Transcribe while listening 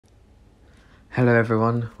Hello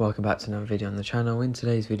everyone, welcome back to another video on the channel. In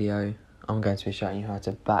today's video, I'm going to be showing you how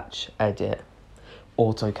to batch edit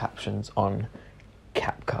auto captions on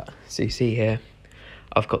Capcut. So you see here,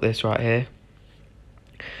 I've got this right here,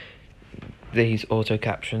 these auto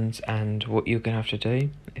captions, and what you're going to have to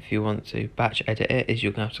do if you want to batch edit it is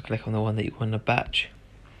you're going to have to click on the one that you want to batch.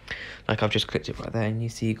 Like I've just clicked it right there, and you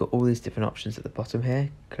see you've got all these different options at the bottom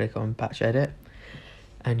here. Click on batch edit,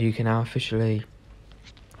 and you can now officially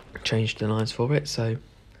change the lines for it. So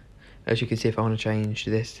as you can see, if I want to change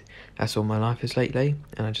this, that's all my life is lately,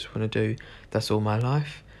 and I just want to do that's all my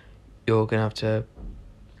life, you're going to have to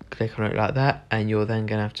click on it like that, and you're then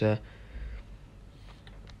going to have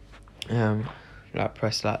to like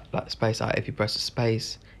press like space. Like if you press a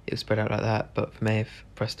space, it'll spread out like that, but for me, if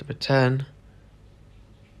I press the return,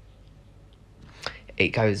 it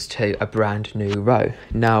goes to a brand new row.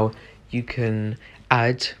 Now you can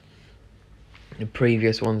add the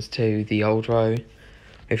previous ones to the old row.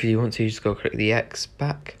 If you want to, you just go click the X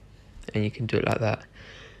back, and you can do it like that.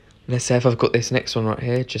 Let's say if I've got this next one right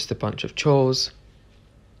here, just a bunch of chores,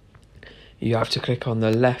 you have to click on the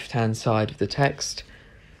left hand side of the text,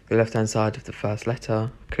 the left hand side of the first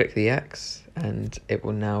letter, click the X, and it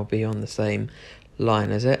will now be on the same line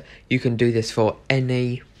as it. You can do this for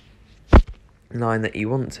any line that you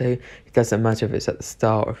want to. It doesn't matter if it's at the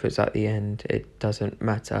start or if it's at the end, it doesn't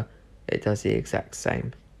matter. It does the exact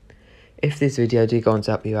same. If this video did go on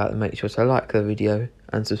to help you out, then make sure to like the video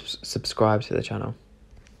and subscribe to the channel.